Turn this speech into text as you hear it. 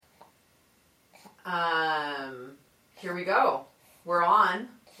Here we go. We're on.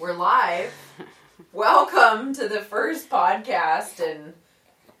 We're live. Welcome to the first podcast in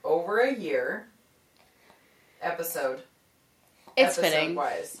over a year. It's fitting.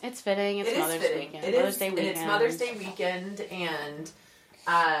 Wise. It's fitting. It's Mother's weekend. Mother's Day weekend. It's Mother's Day weekend, and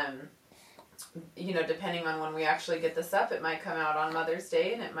depending on when we actually get this up, it might come out on Mother's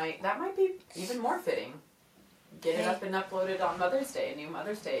Day, and that might be even more fitting. Get it up and uploaded on Mother's Day, new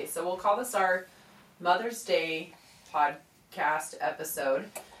Mother's Day. So we'll call this our Mother's Day podcast episode.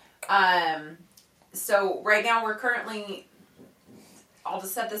 So right now we're currently, I'll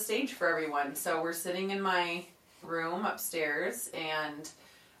just set the stage for everyone. So we're sitting in my room upstairs, and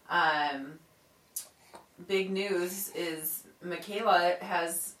big news is Mikala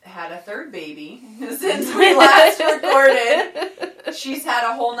has had a third baby since we last recorded. She's had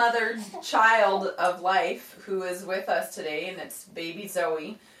a whole nother child of life who is with us today, and it's baby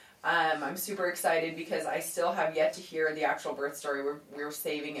Zoe. I'm super excited because I still have yet to hear the actual birth story. We're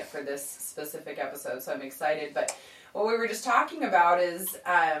saving it for this specific episode, so I'm excited. But what we were just talking about is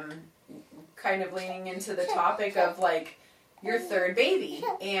kind of leaning into the topic of like your third baby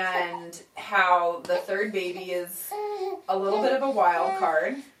and how the third baby is a little bit of a wild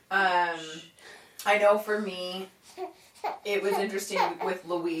card. I know for me, it was interesting with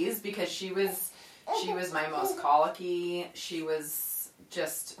Louise because she was my most colicky. She was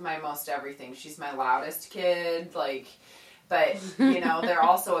just my most everything. She's my loudest kid, but they're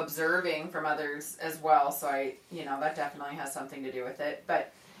also observing from others as well. So that definitely has something to do with it.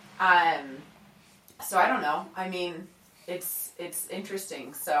 But, so I don't know. I mean, it's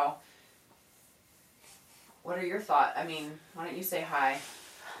interesting. So what are your thoughts? I mean, why don't you say hi?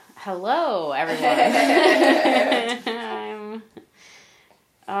 Hello, everyone.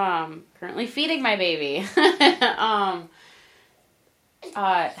 I'm currently feeding my baby.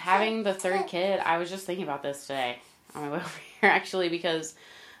 Having the third kid, I was just thinking about this today on my way over here, actually, because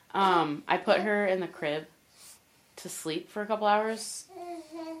I put her in the crib to sleep for a couple hours,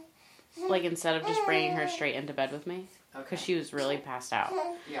 like instead of just bringing her straight into bed with me, because she was really passed out.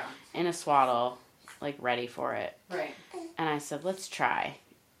 Yeah. In a swaddle, like ready for it. Right. And I said, let's try.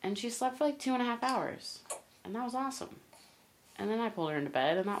 And she slept for like 2.5 hours, and that was awesome. And then I pulled her into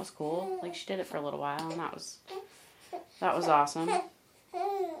bed, and that was cool. Like, she did it for a little while, and that was awesome.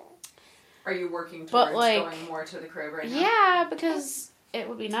 Are you working towards going more to the crib right now? Yeah, because it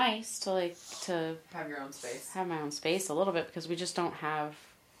would be nice to have your own space. Have my own space a little bit, because we just don't have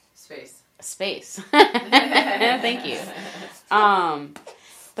space. Thank you.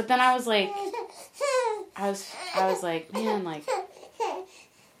 But then I was like, man, like,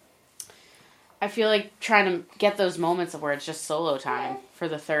 I feel like trying to get those moments of where it's just solo time for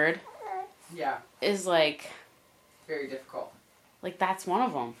the third. Yeah. Is like very difficult. Like, that's one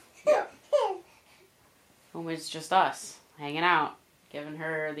of them. Yeah. When it's just us hanging out, giving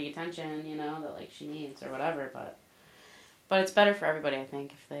her the attention, that like she needs or whatever. But it's better for everybody, I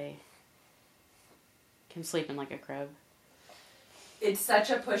think, if they can sleep in like a crib. It's such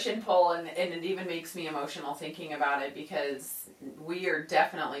a push and pull, and it even makes me emotional thinking about it because we are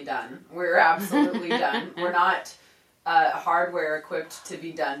definitely done. We're absolutely done. We're not hardware equipped to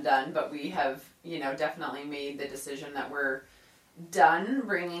be done, but we have, definitely made the decision that we're done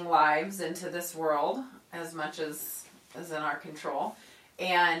bringing lives into this world as much as in our control.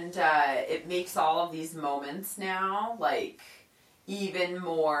 And it makes all of these moments now, like, even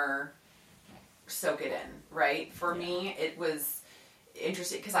more soak it in, right? For me, it was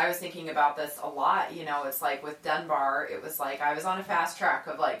interesting because I was thinking about this a lot. It's like with Dunbar, it was like I was on a fast track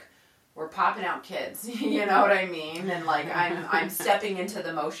of like, we're popping out kids, you know what I mean? And like I'm stepping into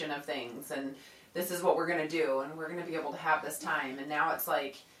the motion of things, and this is what we're going to do, and we're going to be able to have this time. And now it's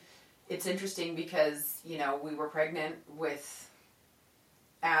like, it's interesting because, we were pregnant with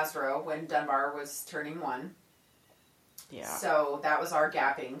Azro when Dunbar was turning 1. Yeah. So that was our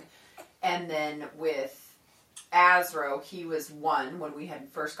gapping. And then with Azro, he was 1 when we had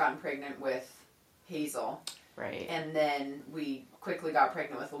first gotten pregnant with Hazel. Right. And then we quickly got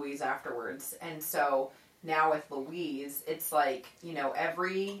pregnant with Louise afterwards. And so now with Louise, it's like,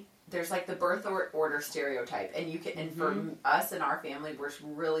 there's like the birth order stereotype, and and for us and our family, we're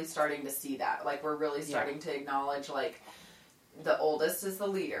really starting to see that. Like, we're really starting to acknowledge, like, the oldest is the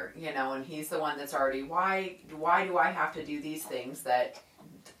leader, and he's the one that's already, why do I have to do these things that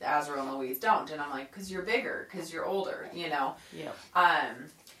Azra and Louise don't? And I'm like, because you're bigger, because you're older, Yeah.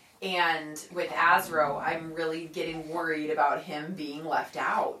 And with Azro, I'm really getting worried about him being left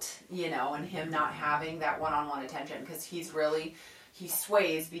out, and him not having that one-on-one attention, because he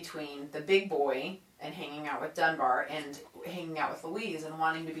sways between the big boy and hanging out with Dunbar and hanging out with Louise and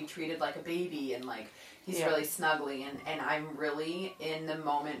wanting to be treated like a baby and like he's really snuggly and I'm really in the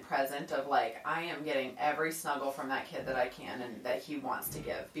moment present of like I am getting every snuggle from that kid that I can and that he wants to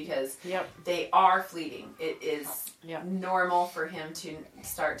give because they are fleeting. It is normal for him to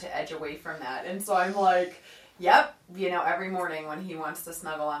start to edge away from that. And so I'm like, yep, you know, every morning when he wants to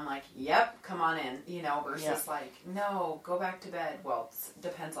snuggle, I'm like, yep, come on in, you know, versus like, no, go back to bed. Well, it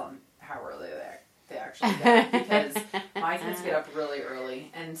depends on how early they actually get because my kids get up really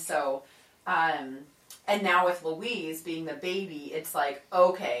early. And so, and now with Louise being the baby, it's like,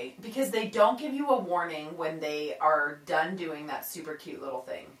 okay, because they don't give you a warning when they are done doing that super cute little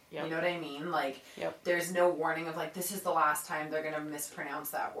thing. You know what I mean? Like, there's no warning of like, this is the last time they're going to mispronounce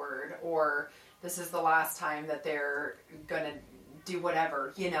that word or this is the last time that they're going to do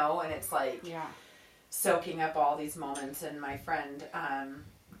whatever, you know? And it's like soaking up all these moments. And my friend,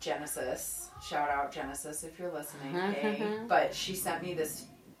 Genesis, shout out Genesis if you're listening, hey, but she sent me this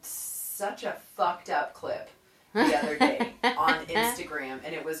such a fucked up clip the other day on Instagram,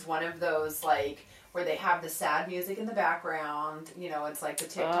 and it was one of those like where they have the sad music in the background, you know, it's like the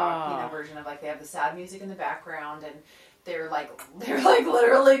TikTok you know, version of like they have the sad music in the background and they're like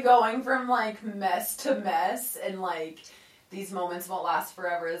literally going from like mess to mess and like these moments won't last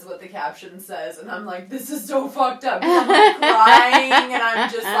forever is what the caption says. And I'm like, this is so fucked up. I'm like crying and I'm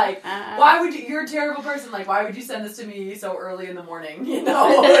just like, why would you, you're a terrible person. Like, why would you send this to me so early in the morning? You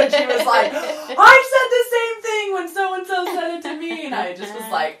know? And she was like, I said the same thing when so-and-so said it to me. And I just was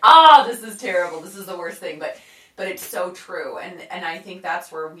like, this is terrible. This is the worst thing. But it's so true. And I think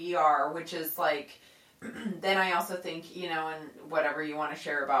that's where we are, which is like, then I also think, you know, and whatever you want to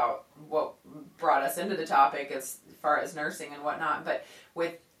share about what brought us into the topic as far as nursing and whatnot, but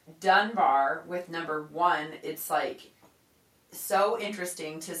with Dunbar, with number 1, it's like so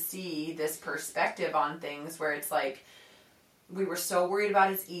interesting to see this perspective on things where it's like we were so worried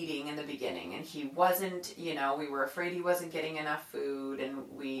about his eating in the beginning and he wasn't, you know, we were afraid he wasn't getting enough food and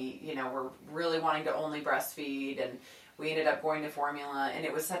we, you know, were really wanting to only breastfeed and we ended up going to formula and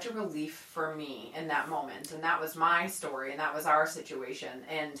it was such a relief for me in that moment. And that was my story and that was our situation.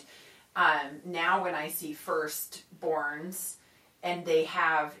 And now when I see firstborns and they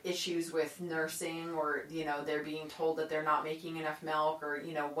have issues with nursing or, you know, they're being told that they're not making enough milk or,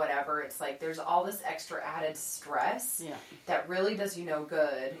 you know, whatever, it's like there's all this extra added stress that really does you no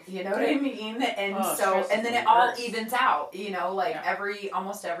good. You know what I mean? And and then it all evens out, you know, like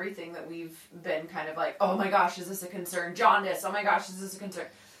almost everything that we've been kind of like, oh my gosh, is this a concern? Jaundice, oh my gosh, is this a concern?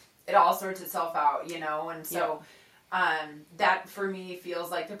 It all sorts itself out, you know, and so... that for me feels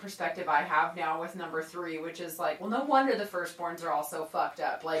like the perspective I have now with number 3, which is like, well, no wonder the firstborns are all so fucked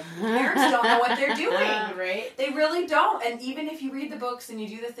up. Like, parents don't know what they're doing. Right? They really don't. And even if you read the books and you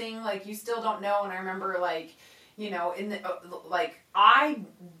do the thing, like, you still don't know. And I remember, like, you know, in the, like, I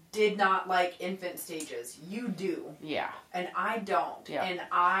did not like infant stages. You do. Yeah. And I don't. Yeah. And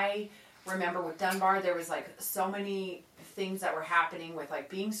I remember with Dunbar, there was, like, so many things that were happening with, like,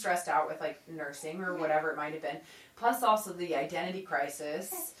 being stressed out with, like, nursing or whatever it might have been. Plus also the identity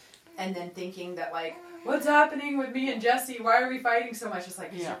crisis, and then thinking that, like, what's happening with me and Jesse? Why are we fighting so much? It's like,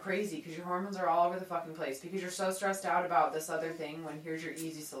 because you're crazy, because your hormones are all over the fucking place, because you're so stressed out about this other thing when here's your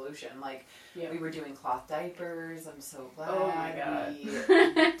easy solution. Like, we were doing cloth diapers. I'm so glad we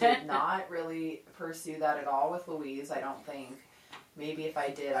did not really pursue that at all with Louise, I don't think. Maybe if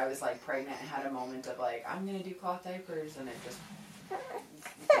I did, I was, like, pregnant and had a moment of, like, I'm going to do cloth diapers, and it just...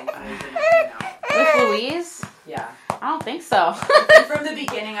 With Louise? Yeah. I don't think so. From the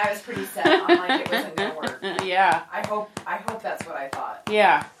beginning, I was pretty set on like it wasn't gonna work. Yeah. I hope that's what I thought.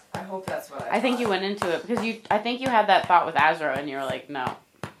 Yeah. I hope that's what I thought. I think you went into it because I think you had that thought with Azra and you were like, no.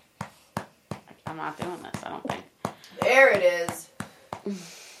 I'm not doing this, I don't think. There it is.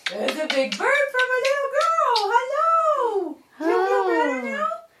 There's a big bird from a little girl. Hello. Do you feel better now?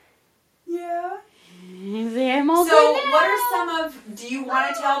 Yeah. So, what are some of, do you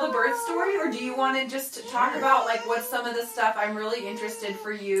want to tell the birth story, or do you want to just talk about, like, what's some of the stuff? I'm really interested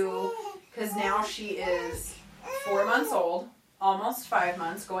for you, because now she is 4 months old, almost 5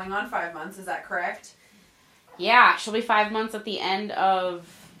 months, going on 5 months, is that correct? Yeah, she'll be 5 months at the end of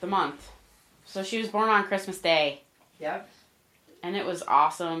the month. So she was born on Christmas Day. Yep. And it was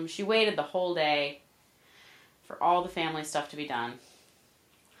awesome. She waited the whole day for all the family stuff to be done.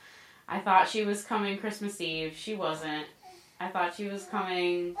 I thought she was coming Christmas Eve. She wasn't. I thought she was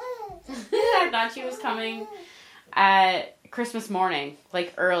coming... at Christmas morning,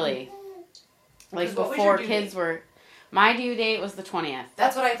 like early. Like before kids were... My due date was the 20th.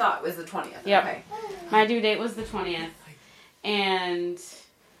 That's what I thought, was the 20th. Yep. Okay. My due date was the 20th. And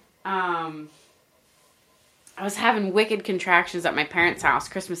I was having wicked contractions at my parents' house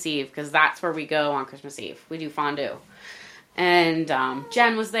Christmas Eve, because that's where we go on Christmas Eve. We do fondue. And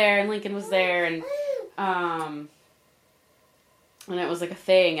Jen was there, and Lincoln was there, and it was like a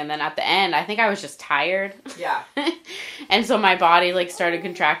thing. And then at the end, I think I was just tired. Yeah. And so my body like started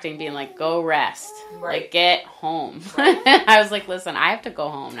contracting, being like, go rest. Right. Like, get home. Right. I was like, listen, I have to go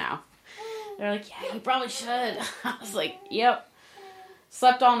home now. They're like, yeah, you probably should. I was like, yep.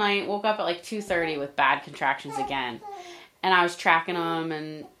 Slept all night, woke up at like 2:30 with bad contractions again. And I was tracking them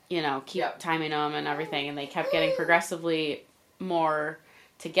and, keep timing them and everything. And they kept getting progressively more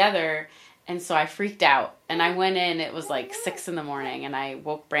together. And so I freaked out. And I went in, it was like 6 a.m. and I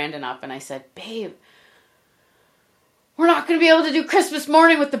woke Brandon up and I said, babe, we're not going to be able to do Christmas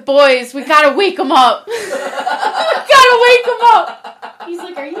morning with the boys. We got to wake them up. We got to wake them up. He's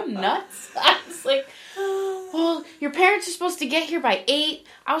like, are you nuts? I was like, well, your parents are supposed to get here by 8.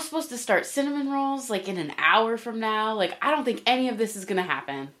 I was supposed to start cinnamon rolls like in an hour from now. Like, I don't think any of this is going to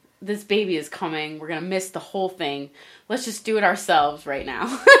happen. This baby is coming. We're going to miss the whole thing. Let's just do it ourselves right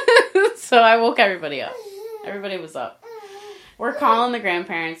now. So I woke everybody up. Everybody was up. We're calling the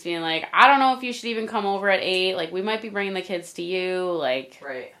grandparents being like, I don't know if you should even come over at 8. Like, we might be bringing the kids to you. Like,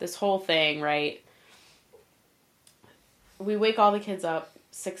 right. This whole thing, right? We wake all the kids up,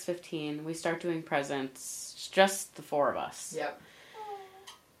 6:15. We start doing presents. It's just the 4 of us. Yep.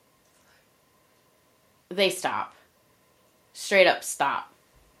 They stop. Straight up stop.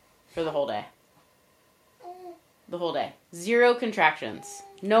 For the whole day. The whole day. 0 contractions.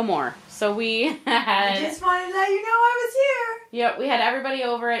 No more. So we had... I just wanted to let you know I was here. Yep, we had everybody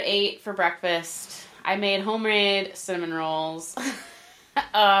over at 8 for breakfast. I made homemade cinnamon rolls.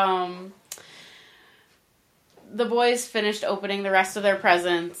 The boys finished opening the rest of their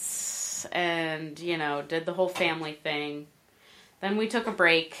presents and, did the whole family thing. Then we took a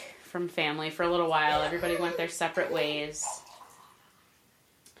break from family for a little while. Everybody went their separate ways.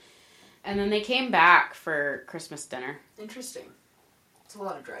 And then they came back for Christmas dinner. Interesting. It's a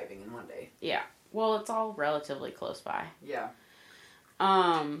lot of driving in one day. Yeah. Well, it's all relatively close by. Yeah.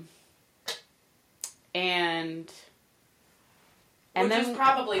 And Which then is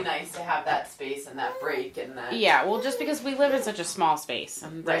probably nice to have that space and that break and that... Yeah, well, just because we live in such a small space,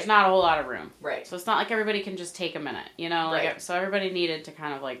 and there's Right. not a whole lot of room. Right. So it's not like everybody can just take a minute, Like, Right. So everybody needed to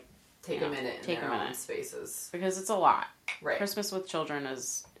kind of, like... Take a minute in their own spaces. Because it's a lot. Right. Christmas with children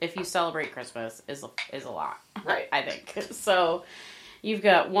is... If you celebrate Christmas, is a lot. Right. I think. So, you've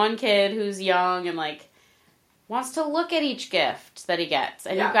got one kid who's young and, like, wants to look at each gift that he gets.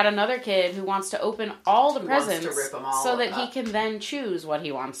 And you've got another kid who wants to open all the presents wants to rip them all so that up. he can then choose what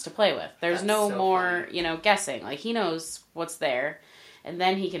he wants to play with. There's That's no so more, funny. Guessing. Like, he knows what's there, and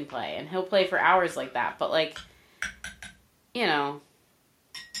then he can play. And he'll play for hours like that. But, like,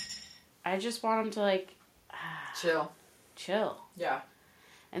 I just want him to, like... Chill. Yeah.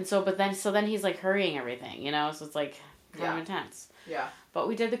 And so, then he's, like, hurrying everything, So it's, like, kind of intense. Yeah. But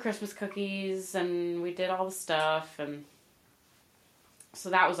we did the Christmas cookies, and we did all the stuff, and so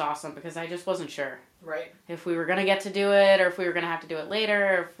that was awesome, because I just wasn't sure. Right. If we were going to get to do it, or if we were going to have to do it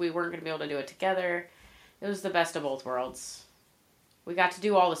later, or if we weren't going to be able to do it together. It was the best of both worlds. We got to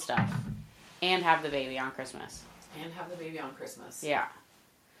do all the stuff, and have the baby on Christmas. And have the baby on Christmas. Yeah.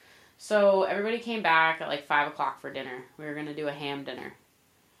 So, everybody came back at, like, 5 o'clock for dinner. We were going to do a ham dinner.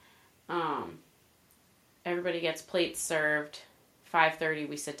 Everybody gets plates served. 5:30,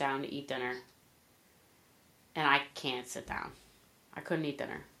 we sit down to eat dinner. And I can't sit down. I couldn't eat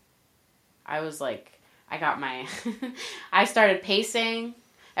dinner. I was like, I started pacing.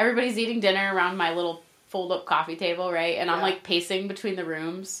 Everybody's eating dinner around my little fold-up coffee table, right? And I'm, like, pacing between the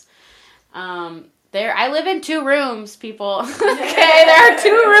rooms. I live in 2 rooms, people. Okay, there are 2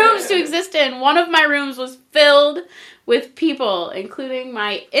 rooms to exist in. One of my rooms was filled with people, including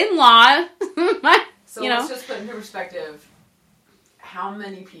my in-law. So let's just put into perspective, how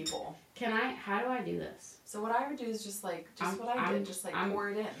many people? How do I do this? So what I would do is just what I did, pour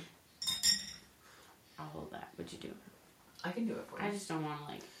it in. I'll hold that. What'd you do? I can do it for you. I just don't want to,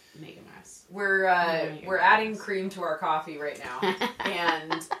 like, make a mess. We're adding cream to our coffee right now.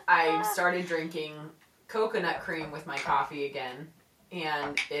 And I started drinking coconut cream with my coffee again.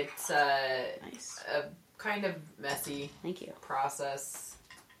 And it's nice. A kind of messy Thank you. process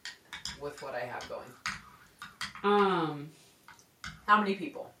with what I have going. How many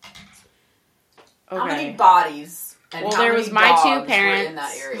people? Okay. How many bodies? And well, how there many was my dogs 2 were parents. in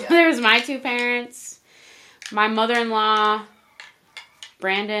that area? There was my 2 parents, my mother-in-law,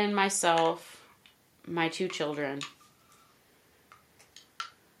 Brandon, myself, my 2 children,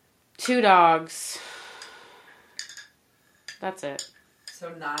 2 dogs. That's it. So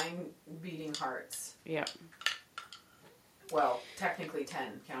 9 beating hearts. Yep. Well, technically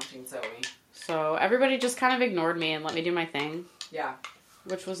 10, counting Zoe. So everybody just kind of ignored me and let me do my thing. Yeah.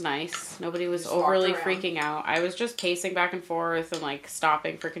 Which was nice. Nobody was overly freaking out. I was just pacing back and forth and, like,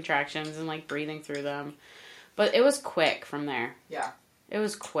 stopping for contractions and, like, breathing through them. But it was quick from there. Yeah. It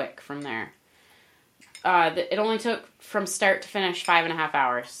was quick from there. It only took from start to finish 5.5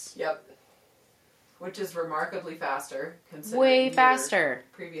 hours. Yep. Which is remarkably faster. Considering way faster.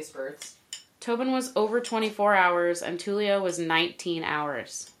 Previous births. Tobin was over 24 hours and Tulia was 19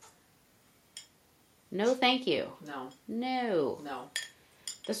 hours. No, thank you. No. No.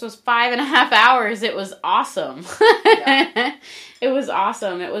 This was 5.5 hours. It was awesome. Yeah. It was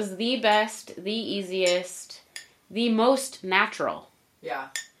awesome. It was the best, the easiest, the most natural. Yeah.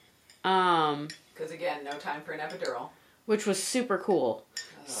 Because again, no time for an epidural. Which was super cool. Oh,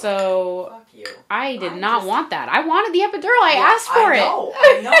 so fuck you. I did not want that. I wanted the epidural. I asked for it.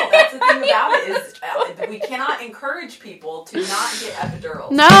 I know. That's the thing about it is we cannot encourage people to not get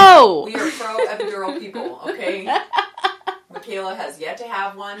epidurals. No. We are pro epidural people. Okay. Mikala has yet to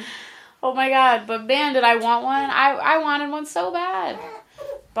have one. Oh my god, but man, did I want one. I wanted one so bad.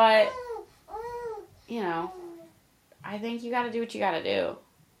 But, you know, I think you gotta do what you gotta do.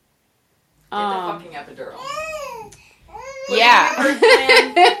 Get the fucking epidural. Yeah.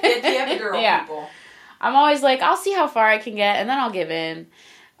 Get the epidural, people. I'm always like, I'll see how far I can get, and then I'll give in.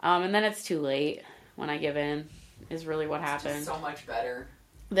 And then it's too late when I give in, is really what happened. It's just so much better.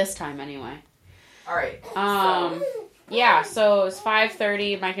 This time, anyway. All right. Yeah, so it was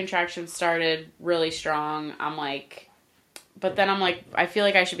 5:30. My contractions started really strong. But then I'm like, I feel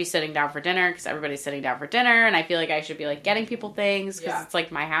like I should be sitting down for dinner because everybody's sitting down for dinner, and I feel like I should be, like, getting people things because it's,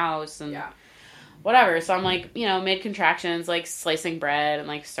 like, my house and whatever. So I'm, like, you know, mid-contractions, like, slicing bread and,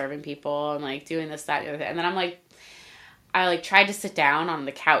 like, serving people and, like, doing this, that, and the other thing. And then I'm, like, I tried to sit down on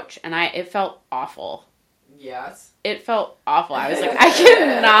the couch, and it felt awful. Yes. It felt awful. I was like, I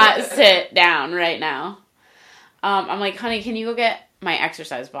cannot sit down right now. I'm like, honey, can you go get my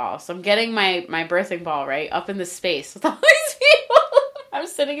exercise ball? So I'm getting my birthing ball, right, up in the space with all these people. I'm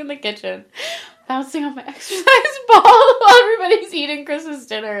sitting in the kitchen, bouncing off my exercise ball while everybody's eating Christmas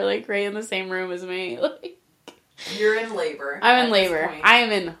dinner, like, right in the same room as me. Like, you're in labor. I'm in labor. I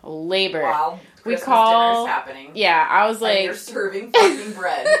am in labor. While Christmas dinner's happening. Yeah, I was like... And you're serving fucking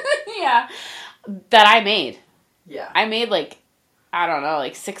bread. Yeah. That I made. Yeah. I made, like, I don't know,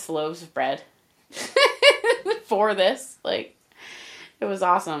 like 6 loaves of bread. For this. Like, it was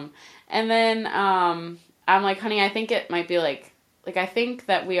awesome. And then, I'm like, honey, I think it might be like, I think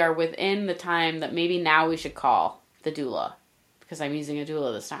that we are within the time that maybe now we should call the doula. Because I'm using a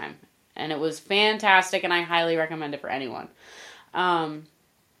doula this time. And it was fantastic, and I highly recommend it for anyone. And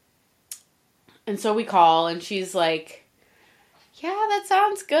so we call, and she's like, yeah, that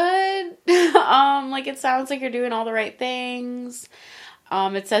sounds good. Like, it sounds like you're doing all the right things.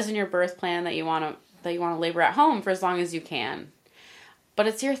 It says in your birth plan that you want to labor at home for as long as you can. But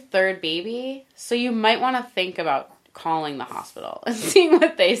it's your 3rd baby, so you might want to think about calling the hospital and seeing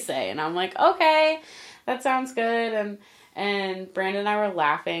what they say. And I'm like, okay, that sounds good. And Brandon and I were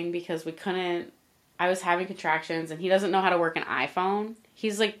laughing because I was having contractions, and he doesn't know how to work an iPhone.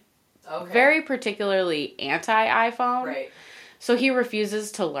 He's, like, very particularly anti-iPhone. Right. So he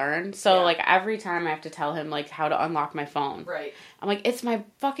refuses to learn. So, like, every time I have to tell him, like, how to unlock my phone. Right. I'm like, it's my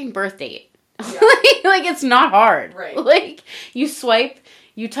fucking birth date. Yeah. like, it's not hard. Right. Like, you swipe,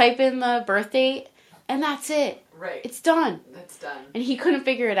 you type in the birth date, and that's it. Right. It's done. It's done. And he couldn't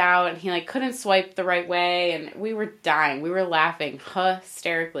figure it out, and he, like, couldn't swipe the right way, and we were dying. We were laughing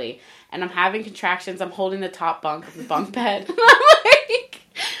hysterically. And I'm having contractions. I'm holding the top bunk of the bunk bed. Like,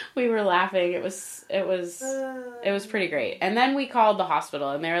 we were laughing. It was pretty great. And then we called the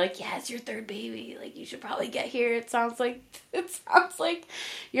hospital, and they were like, yeah, it's your 3rd baby. Like, you should probably get here. It sounds like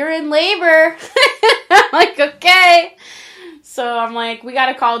you're in labor. I'm like, okay. So I'm like, we got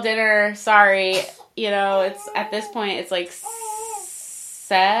to call dinner. Sorry. You know, it's at this point, it's like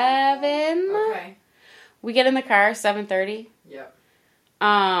 7. Okay. We get in the car, 7:30. Yep.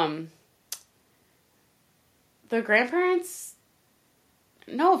 The grandparents,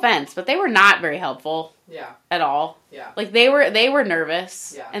 no offense, but they were not very helpful. Yeah. At all. Yeah. Like, they were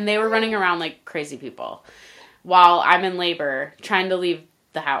nervous. Yeah. And they were running around like crazy people while I'm in labor trying to leave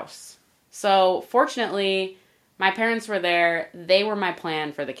the house. So, fortunately, my parents were there. They were my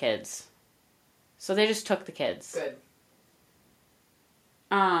plan for the kids. So they just took the kids. Good.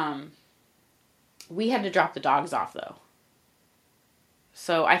 We had to drop the dogs off, though.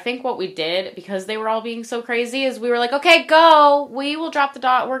 So I think what we did, because they were all being so crazy, is we were like, okay, go. We will drop the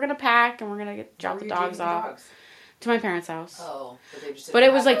dog. We're going to pack, and we're going to drop the dogs off. to my parents' house. Oh, but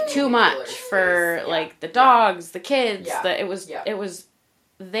it was like too much for like the dogs, the kids. It was.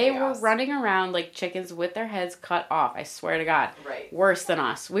 They were running around like chickens with their heads cut off. I swear to God, worse than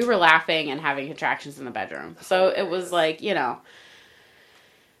us. We were laughing and having contractions in the bedroom. So it was like, you know.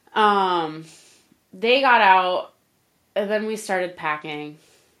 They got out, and then we started packing.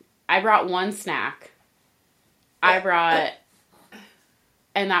 I brought one snack. And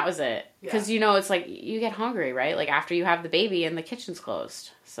that was it. Because, you know, it's like, you get hungry, right? Like, after you have the baby and the kitchen's closed.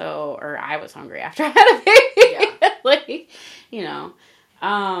 So, or I was hungry after I had a baby. Yeah. Like, you know.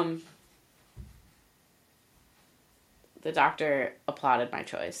 The doctor applauded my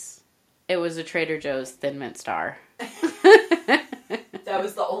choice. It was a Trader Joe's Thin Mint Star. That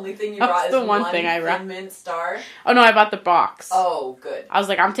was the only thing you brought? That's the one thing I brought. Thin Mint Star? Oh, no, I bought the box. Oh, good. I was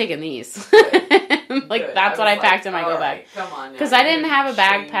like, I'm taking these. Like, good. That's what I packed in my go bag. Come on now. Because I didn't have a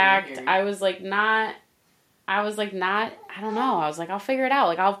bag packed. I was like, not, I don't know. I was like, I'll figure it out.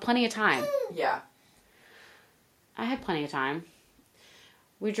 Like, I'll have plenty of time. Yeah. I had plenty of time.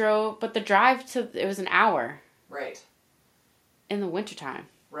 We drove, but the drive it was an hour. Right. In the wintertime.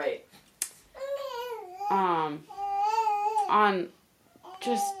 Right. On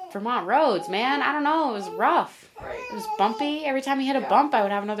just Vermont roads, man. I don't know. It was rough. Right. It was bumpy. Every time we hit a bump, I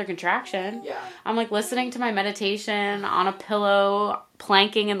would have another contraction. Yeah. I'm like listening to my meditation on a pillow,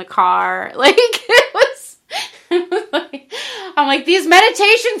 planking in the car. Like, it was like, I'm like, these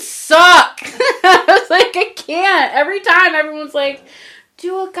meditations suck. I was like, I can't. Every time everyone's like,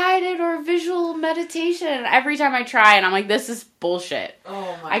 do a guided or visual meditation. Every time I try, and I'm like, this is bullshit.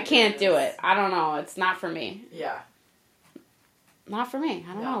 Oh my I can't do it. I don't know. It's not for me. Yeah. Not for me.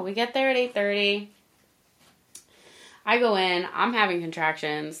 I don't know. We get there at 8:30. I go in. I'm having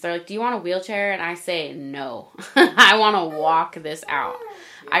contractions. They're like, do you want a wheelchair? And I say, no. I want to walk this out.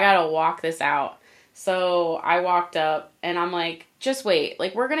 Yeah. I got to walk this out. So I walked up, and I'm like, just wait.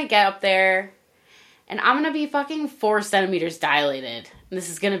 Like, we're going to get up there, and I'm going to be fucking 4 centimeters dilated. And this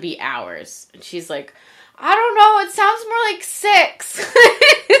is going to be hours. And she's like, I don't know. It sounds more like 6.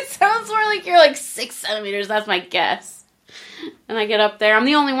 It sounds more like you're like 6 centimeters. That's my guess. And I get up there. I'm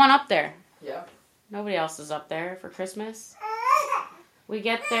the only one up there. Yeah. Nobody else is up there for Christmas. We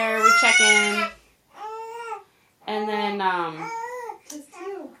get there. We check in. And then,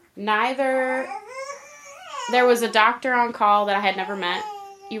 there was a doctor on call that I had never met.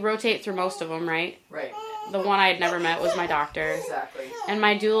 You rotate through most of them, right? Right. The one I had never met was my doctor. Exactly. And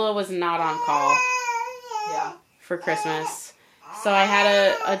my doula was not on call. Yeah. For Christmas. So I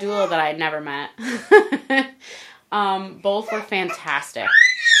had a doula that I had never met. Both were fantastic.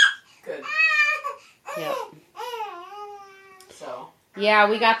 Good. Yep. So. Yeah,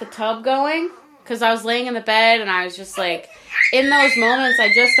 we got the tub going. Because I was laying in the bed and I was just like, in those moments,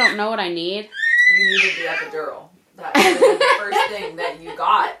 I just don't know what I need. You needed the epidural. That was the first thing that you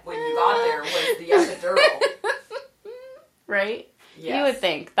got when you got there was the epidural. Right? Yes. You would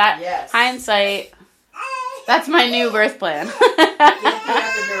think. That hindsight, that's my new birth plan. Get the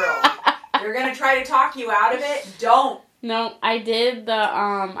epidural. They're going to try to talk you out of it. Don't. No, I did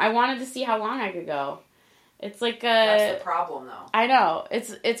I wanted to see how long I could go. It's like that's the problem, though. I know.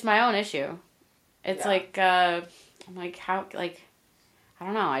 It's my own issue. It's like, I'm like, how, like, I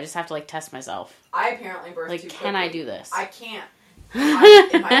don't know. I just have to, like, test myself. I apparently birthed like, too quickly. can I do this? I can't.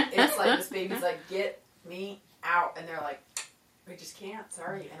 It's like, this baby's like, get me out. And they're like, we just can't.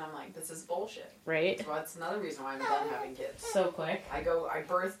 Sorry. And I'm like, this is bullshit. Right. So that's another reason why I'm done having kids. So quick. I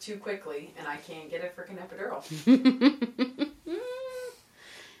birth too quickly, and I can't get a freaking epidural.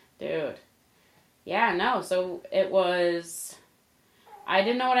 Dude. Yeah, no. So it was... I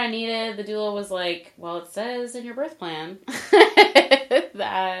didn't know what I needed. The doula was like, well, it says in your birth plan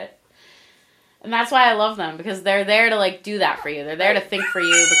that... And that's why I love them, because they're there to, like, do that for you. They're there to think for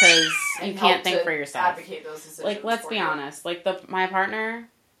you because you can't think for yourself. Advocate those decisions. Like, let's be honest. Like, my partner,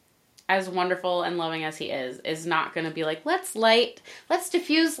 as wonderful and loving as he is not going to be like, let's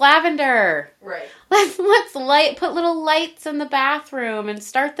diffuse lavender. Right. Let's put little lights in the bathroom and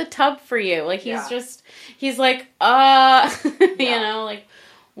start the tub for you. Like, he's like, you know, like,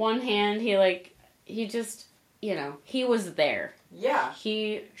 one hand, he just, you know, he was there. Yeah.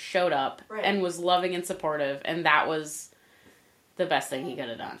 He showed up and was loving and supportive, and that was the best thing he could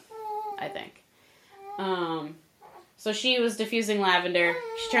have done, I think. So she was diffusing lavender.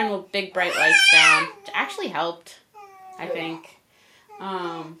 She turned the big bright lights down, which actually helped, I think.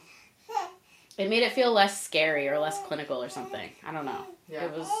 It made it feel less scary or less clinical or something. I don't know. Yeah.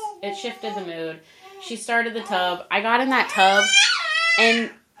 It shifted the mood. She started the tub. I got in that tub, and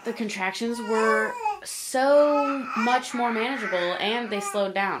the contractions were so much more manageable, and they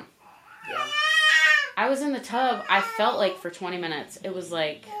slowed down. Yeah. I was in the tub, I felt like for 20 minutes. It was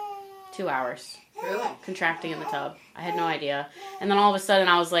like 2 hours. Really? Contracting in the tub. I had no idea. And then all of a sudden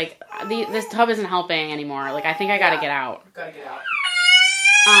I was like, this tub isn't helping anymore. Like, I think I gotta get out. Gotta get out.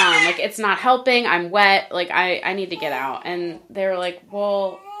 Like, it's not helping. I'm wet. Like, I need to get out. And they were like,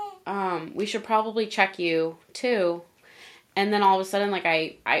 well, we should probably check you too. And then all of a sudden, like,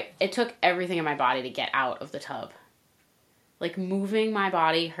 it took everything in my body to get out of the tub. Like, moving my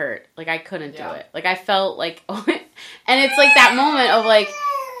body hurt. Like, I couldn't do it. Like, I felt like, and it's like that moment of like,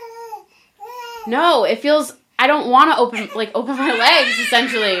 no, it feels, I don't want to open my legs,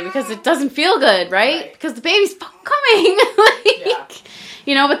 essentially, because it doesn't feel good, right? Because the baby's coming.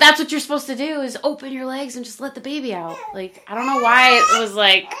 You know, but that's what you're supposed to do, is open your legs and just let the baby out. Like, I don't know why it was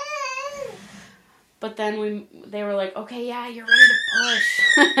like, but then they were like, okay, yeah, you're ready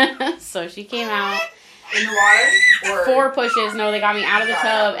to push. So she came out. In the water? Or? 4 pushes. No, they got me out of the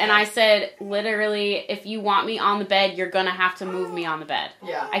tub. And I said, literally, if you want me on the bed, you're going to have to move me on the bed.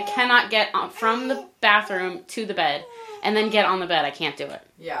 Yeah. I cannot get from the bathroom to the bed and then get on the bed. I can't do it.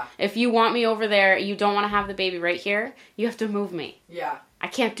 Yeah. If you want me over there, you don't want to have the baby right here, you have to move me. Yeah. I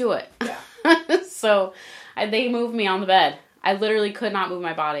can't do it. Yeah. So they moved me on the bed. I literally could not move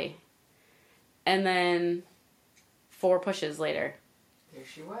my body. And then 4 pushes later. There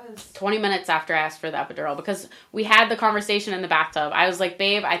she was. 20 minutes after I asked for the epidural, because we had the conversation in the bathtub. I was like,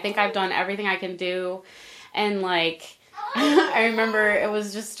 babe, I think I've done everything I can do. And like, I remember it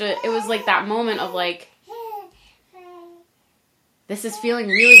was like that moment of like, this is feeling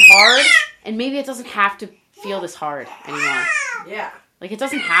really hard, and maybe it doesn't have to feel this hard anymore. Yeah. Like, it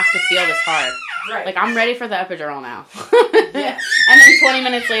doesn't have to feel this hard. Right. Like, I'm ready for the epidural now. Yeah. And then 20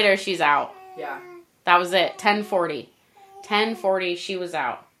 minutes later, she's out. Yeah. That was it. 10:40. 10:40, she was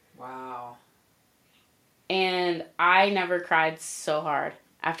out. Wow. And I never cried so hard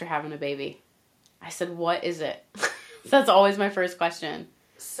after having a baby. I said, what is it? That's always my first question.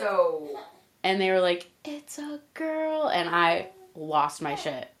 So. And they were like, it's a girl. And I lost my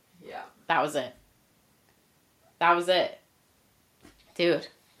shit. Yeah. That was it. That was it. Dude.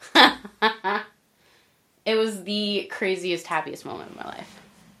 It was the craziest, happiest moment of my life.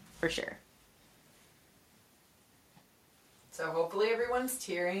 For sure. So hopefully everyone's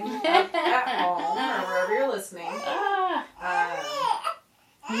tearing up at home or wherever you're listening. Yeah.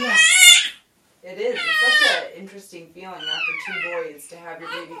 It is. It's such an interesting feeling after 2 boys to have your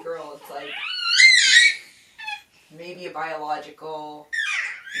baby girl. It's like maybe a biological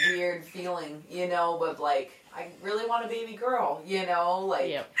weird feeling, you know, but like, I really want a baby girl, you know, like,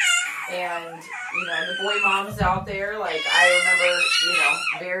 yep. And, you know, the boy moms out there, like, I remember, you know,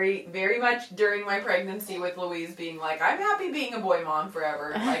 very, very much during my pregnancy with Louise being like, I'm happy being a boy mom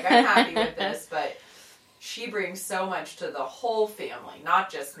forever. Like, I'm happy with this, but she brings so much to the whole family, not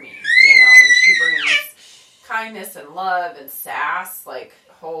just me, you know, and she brings kindness and love and sass, like,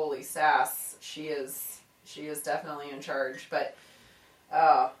 holy sass. She is definitely in charge, but,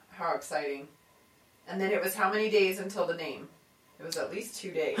 how exciting. And then it was how many days until the name? It was at least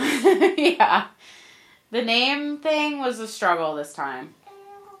 2 days. Yeah. The name thing was a struggle this time.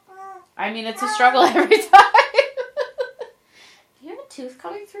 I mean, it's a struggle every time. Do you have a tooth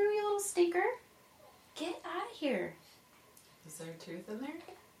coming through, you little stinker? Get out of here. Is there a tooth in there?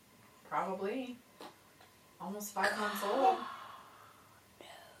 Probably. Almost 5 months old.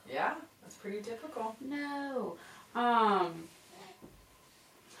 Yeah, that's pretty typical. No.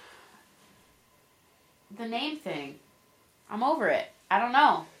 The name thing. I'm over it. I don't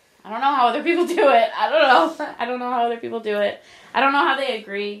know. I don't know how other people do it. I don't know how other people do it. I don't know how they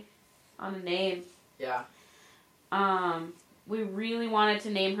agree on a name. Yeah. We really wanted to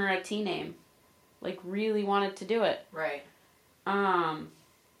name her a T name. Like, really wanted to do it. Right.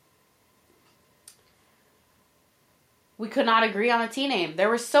 We could not agree on a T name. There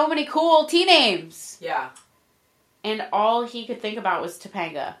were so many cool T names. Yeah. And all he could think about was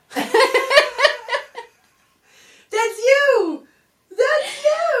Topanga. That's you! That's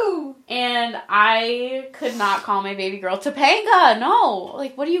you! And I could not call my baby girl Topanga. No.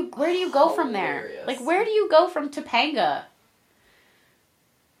 Like, where do you go from there? Like, where do you go from Topanga?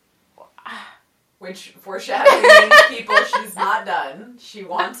 Which foreshadowing means, people, she's not done. She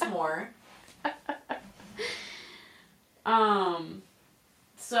wants more.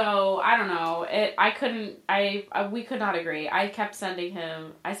 So I don't know. We could not agree. I sent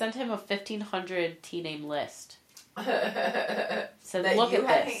him a 1,500 T name list. Said, that look you at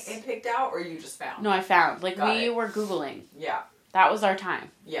had this. it picked out, or you just found? No, I found. Like, Got we it. were Googling. Yeah. That was our time.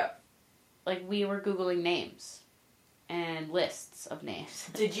 Yep. Like, we were Googling names. And lists of names.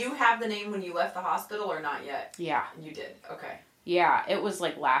 Did you have the name when you left the hospital or not yet? Yeah. You did. Okay. Yeah, it was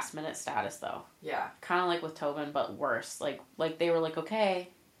like last minute status though. Yeah. Kind of like with Tobin, but worse. Like they were like, okay,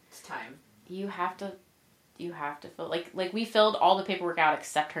 it's time. You have to fill, like we filled all the paperwork out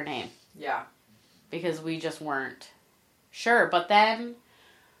except her name. Yeah. Because we just weren't sure. But then,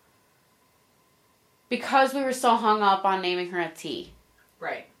 because we were so hung up on naming her a T.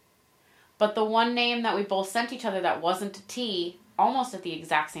 Right. But the one name that we both sent each other that wasn't a T, almost at the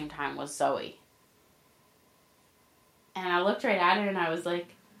exact same time, was Zoe. And I looked right at her and I was like,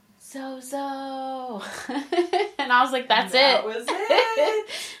 Zozo. And I was like, that's that it. Was it.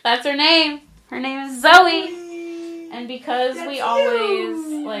 That's her name. Her name is Zoe. And because that's we you.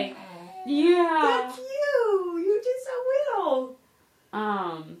 always, like, yeah. That's you. You did so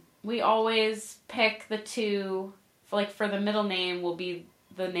well. We always pick the two, for the middle name will be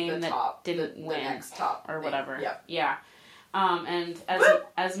the name that didn't win. The next top or name. whatever. Yep. Yeah. And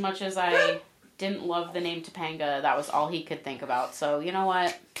as much as I didn't love the name Topanga, that was all he could think about. So, you know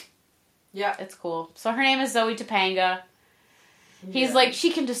what? Yeah. It's cool. So her name is Zoe Topanga. He's like,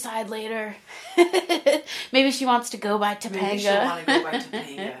 she can decide later. Maybe she wants to go by Topanga. Maybe she'll want to go by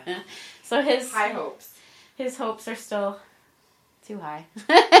Topanga. So his high hopes. His hopes are still too high.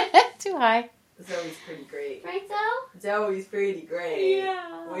 Too high. Zoe's pretty great. Right, Zoe? Zoe's pretty great.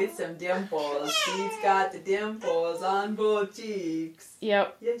 Yeah. With some dimples. She's got the dimples on both cheeks.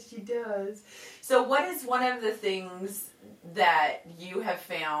 Yep. Yes, she does. So what is one of the things that you have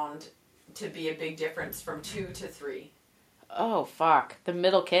found to be a big difference from 2 to 3? Oh, fuck. The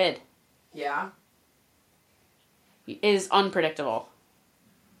middle kid. Yeah? Is unpredictable.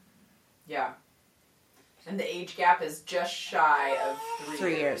 Yeah. And the age gap is just shy of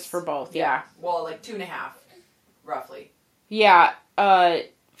 3 years for both, yeah. Well, like 2.5, roughly. Yeah,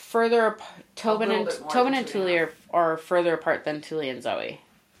 further apart. Tobin and than Tuli are further apart than Tuli and Zoe.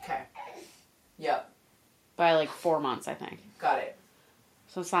 Okay. Yep. By like 4 months, I think. Got it.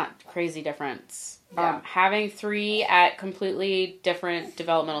 So it's not crazy difference. Yeah. Having 3 at completely different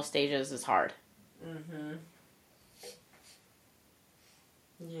developmental stages is hard. Mm-hmm.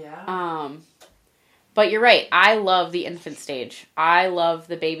 Yeah. But you're right. I love the infant stage. I love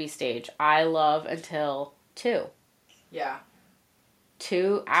the baby stage. I love until 2. Yeah.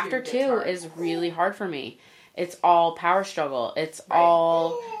 2 after 2 hard. is really hard for me. It's all power struggle. It's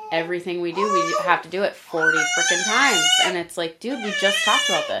all everything we do. We have to do it 40 freaking times, and it's like, dude, we just talked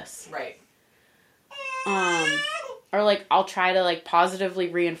about this. Right. Or like I'll try to like positively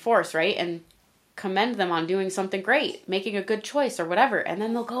reinforce, right, and commend them on doing something great, making a good choice or whatever, and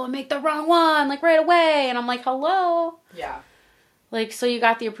then they'll go and make the wrong one like right away, and I'm like, hello. Yeah. Like, so you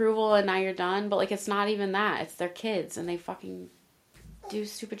got the approval and now you're done, but like it's not even that. It's their kids and they fucking do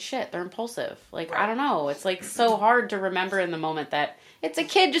stupid shit. They're impulsive. Like, I don't know. It's like so hard to remember in the moment that it's a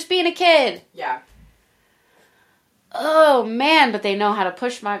kid just being a kid. Yeah. Oh man, but they know how to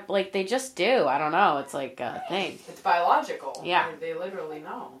push like they just do. I don't know. It's like a thing. It's biological. Yeah. They literally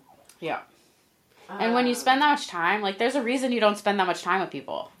know. Yeah. And when you spend that much time, like, there's a reason you don't spend that much time with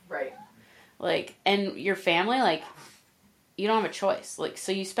people. Right. Like, and your family, like, you don't have a choice. Like,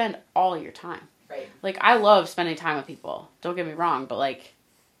 so you spend all your time. Right. Like, I love spending time with people. Don't get me wrong, but, like...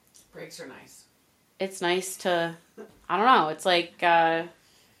 breaks are nice. It's nice to... I don't know. It's like, I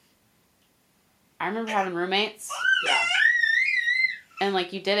remember having roommates. Yeah. And,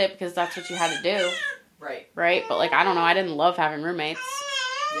 like, you did it because that's what you had to do. Right. Right? But, like, I don't know. I didn't love having roommates.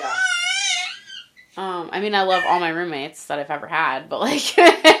 Yeah. I mean, I love all my roommates that I've ever had, but, like,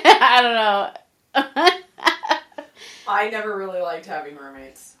 I don't know. I never really liked having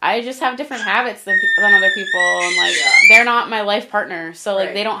roommates. I just have different habits than other people, and, like, they're not my life partner, so,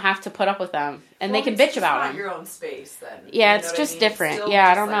 like, they don't have to put up with them, and they can bitch about them. It's not your own space, then. Yeah, you know it's just I mean? different. Still Yeah,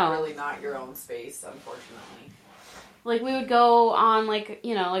 I just, don't know. Really not your own space, unfortunately. Like, we would go on, like,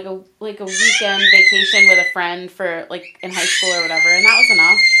 you know, like a weekend vacation with a friend for, like, in high school or whatever, and that was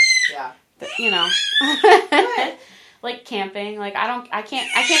enough. Yeah. You know, like camping. Like I can't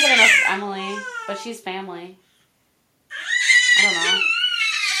get enough of Emily, but she's family. I don't know.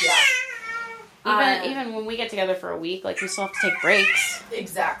 Yeah. Even when we get together for a week, like we still have to take breaks.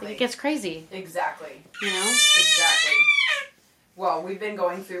 Exactly. It gets crazy. Exactly. You know. Exactly. Well, we've been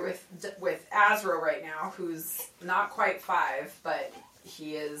going through with Azra right now, who's not quite 5, but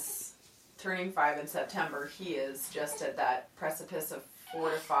he is turning 5 in September. He is just at that precipice of 4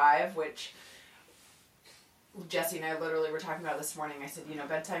 to 5, which Jesse and I literally were talking about this morning. I said, you know,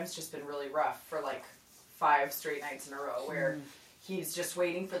 bedtime's just been really rough for like 5 straight nights in a row where he's just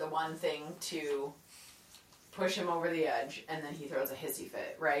waiting for the one thing to push him over the edge, and then he throws a hissy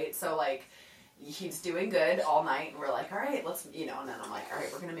fit, right? So, like, he's doing good all night, and we're like, all right, let's, and then I'm like, all right,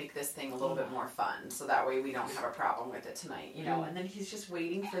 we're going to make this thing a little bit more fun, so that way we don't have a problem with it tonight, and then he's just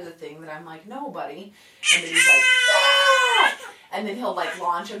waiting for the thing that I'm like, no, buddy, and then he's like, ah! And then he'll, like,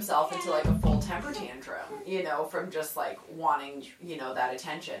 launch himself into, like, a full temper tantrum, from just, like, wanting, that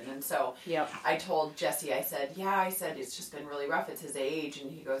attention, and so I told Jesse, I said, it's just been really rough, it's his age,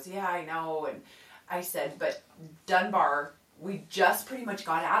 and he goes, yeah, I know, and I said, but Dunbar, we just pretty much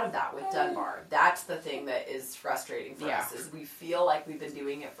got out of that with Dunbar. That's the thing that is frustrating for us, is we feel like we've been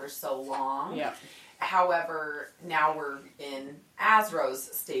doing it for so long. Yeah. However, now we're in Azro's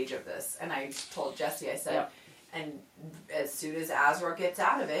stage of this. And I told Jesse, I said, and as soon as Azro gets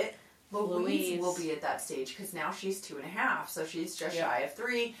out of it, Louise will be at that stage, because now she's 2.5, so she's just shy of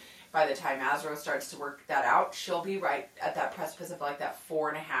 3. By the time Azro starts to work that out, she'll be right at that precipice of, like, that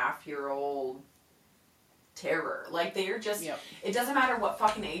 4.5-year-old terror. Like, they are just, it doesn't matter what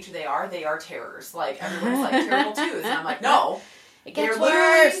fucking age they are terrors. Like, everyone's like, terrible twos. And I'm like, no. It gets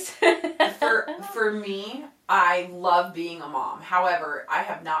worse. For me, I love being a mom. However, I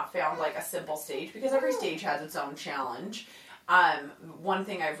have not found, like, a simple stage, because every stage has its own challenge. One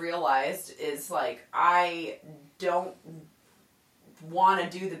thing I've realized is, like, I don't want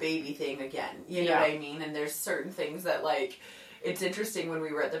to do the baby thing again. You know what I mean? And there's certain things that, like, it's interesting, when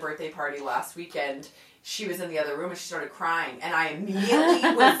we were at the birthday party last weekend, she was in the other room and she started crying, and I immediately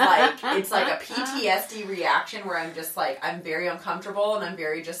was like, it's like a PTSD reaction where I'm just like, I'm very uncomfortable, and I'm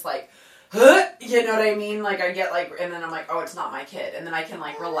very just like, huh? You know what I mean? Like, I get like, and then I'm like, oh, it's not my kid, and then I can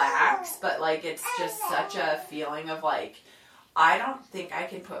like relax, but like, it's just such a feeling of like, I don't think I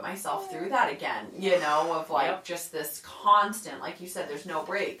can put myself through that again, of like just this constant, like you said, there's no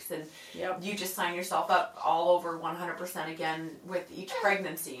breaks, and you just sign yourself up all over 100% again with each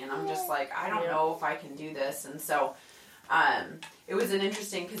pregnancy, and I'm just like, I don't know if I can do this. And so it was an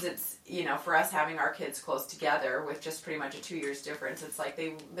interesting, because it's, for us having our kids close together with just pretty much a 2 years difference, it's like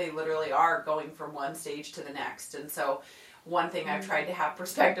they literally are going from one stage to the next. And so one thing I've tried to have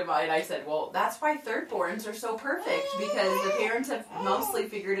perspective on, and I said, well, that's why thirdborns are so perfect, because the parents have mostly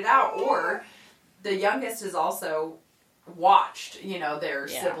figured it out, or the youngest is also watched, their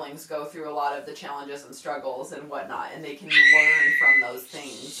siblings go through a lot of the challenges and struggles and whatnot, and they can learn from those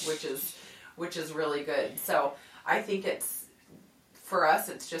things, which is really good. So I think it's, for us,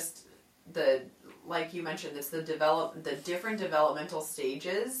 it's just like you mentioned, it's the different developmental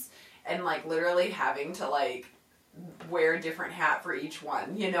stages, and like literally having to like wear a different hat for each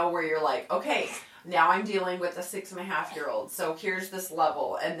one, where you're like, okay, now I'm dealing with a 6.5-year-old, so here's this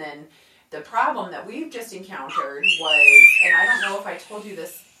level. And then the problem that we've just encountered was, and I don't know if I told you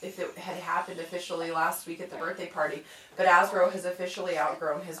this, if it had happened officially last week at the birthday party, but Azro has officially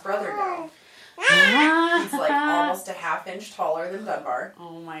outgrown his brother now. He's like almost a half-inch taller than Dunbar.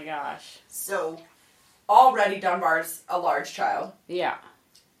 Oh my gosh. So already Dunbar's a large child. Yeah.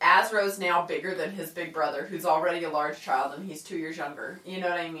 Azro's now bigger than his big brother, who's already a large child, and he's 2 years younger. You know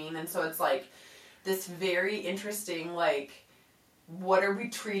what I mean? And so it's like this very interesting, like, what are we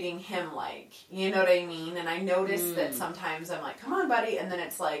treating him like? You know what I mean? And I notice that sometimes I'm like, come on, buddy. And then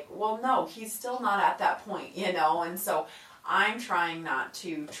it's like, well, no, he's still not at that point, And so I'm trying not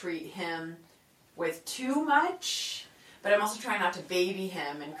to treat him with too much, but I'm also trying not to baby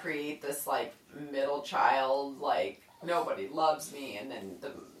him and create this, like, middle child, like, nobody loves me, and then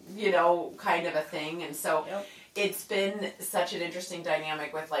the, kind of a thing. And so it's been such an interesting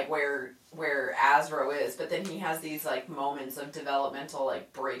dynamic with like where Azro is, but then he has these like moments of developmental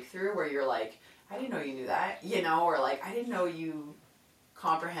like breakthrough where you're like, I didn't know you knew that, or like, I didn't know you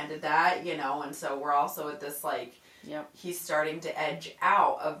comprehended that, and so we're also at this like, he's starting to edge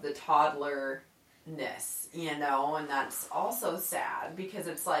out of the toddlerness, and that's also sad, because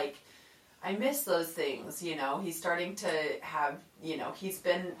it's like, I miss those things, he's starting to have, he's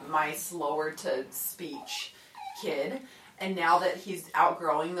been my slower to speech kid, and now that he's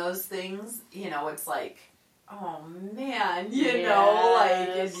outgrowing those things, it's like, oh man, like,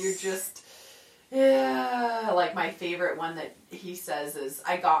 and you're just, like my favorite one that he says is,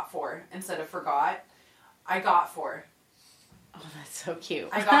 I got for, instead of forgot, I got for. Oh, that's so cute.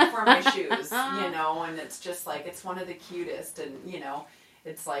 I got for my shoes, and it's just like, it's one of the cutest, and,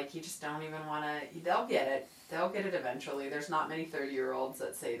 it's like, you just don't even want to, they'll get it. They'll get it eventually. There's not many 30-year-olds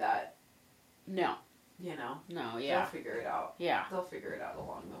that say that. No. No, yeah. They'll figure it out. Yeah. They'll figure it out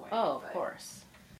along the way. Oh, of course.